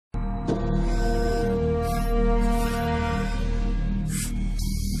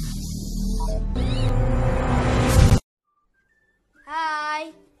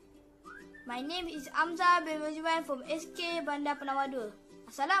name is Amzar bin Roziman from SK BANDAR PENAWAR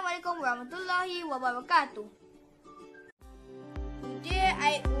 2. Assalamualaikum warahmatullahi wabarakatuh. Today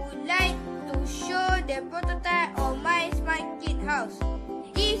I would like to show the prototype of my smart kid house.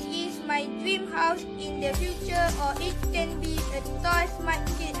 This is my dream house in the future, or it can be a toy smart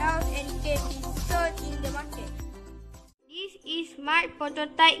kid house and can be sold in the market. This is smart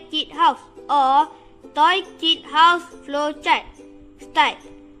prototype kid house or toy kid house flowchart. Start.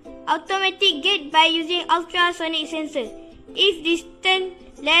 Automatic gate by using ultrasonic sensor. If distance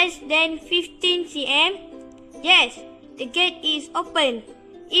less than 15 cm, yes, the gate is open.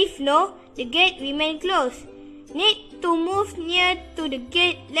 If no, the gate remain closed. Need to move near to the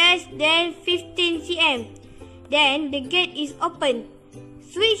gate less than 15 cm. Then the gate is open.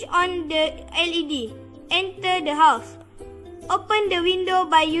 Switch on the LED. Enter the house. Open the window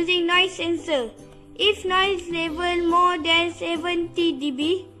by using noise sensor. If noise level more than 70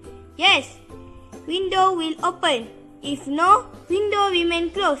 dB, yes, window will open. If no, window remain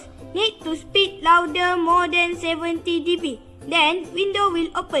closed. Need to speak louder more than 70 dB, then window will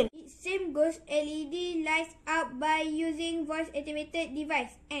open. It same goes LED lights up by using voice activated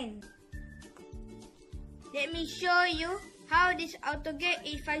device. And let me show you how this auto gate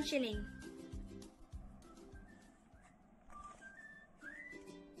is functioning.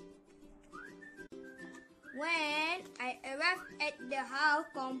 When I arrive at the house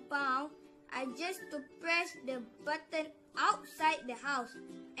compound, I just to press the button outside the house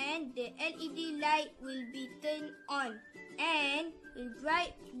and the LED light will be turned on and will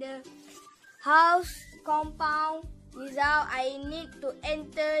bright the house compound without I need to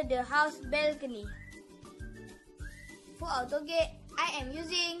enter the house balcony. For auto gate, I am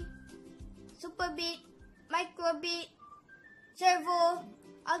using superbit, microbit, servo,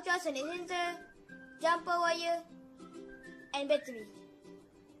 ultrasonic sensor, jumper wire and battery.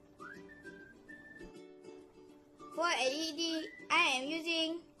 For LED, I am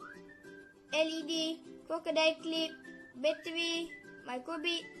using LED, crocodile clip, battery,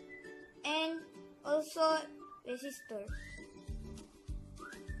 microbit and also resistor.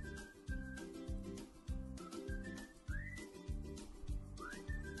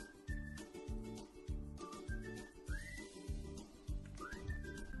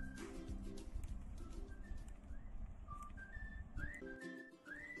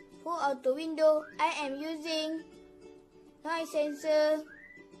 For auto window, I am using noise sensor,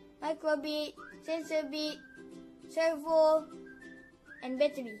 microbit, sensor bit, servo, and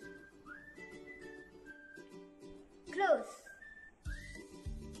battery. Close.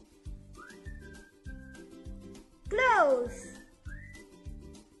 Close.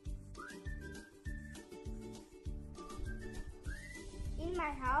 In my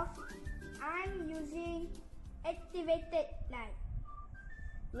house, I'm using activated light.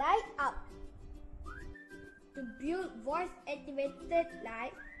 Light up. To build voice activated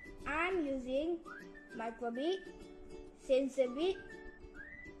light, I'm using microbit, sensor bit,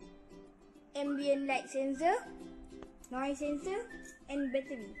 ambient light sensor, noise sensor and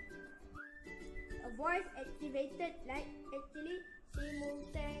battery. A voice activated light actually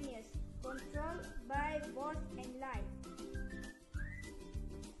simultaneous, controlled by voice and light.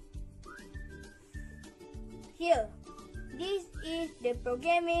 Here, this is the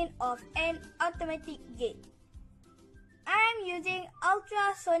programming of an automatic gate. I'm using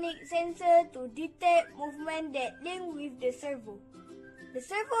ultrasonic sensor to detect movement that link with the servo. The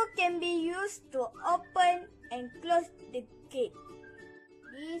servo can be used to open and close the gate.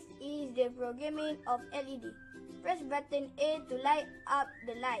 This is the programming of LED. Press button A to light up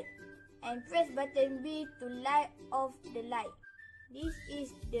the light and press button B to light off the light. This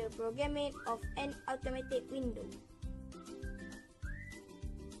is the programming of an automatic window.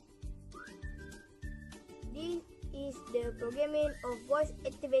 This is the programming of voice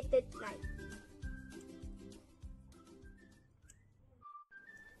activated light.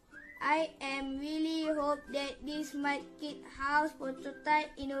 I am really hope that this smart kid house prototype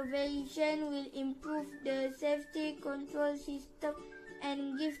innovation will improve the safety control system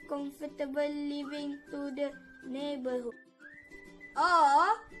and give comfortable living to the neighborhood.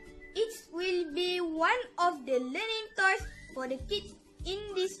 Or it will be one of the learning toys for the kids in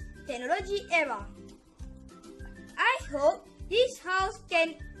this technology era. I hope this house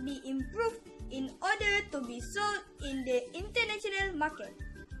can be improved in order to be sold in the international market.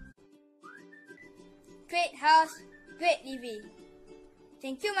 Great house, great living.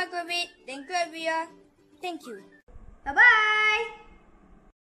 Thank you, Microbit. Thank you, everyone. Thank you. Bye-bye.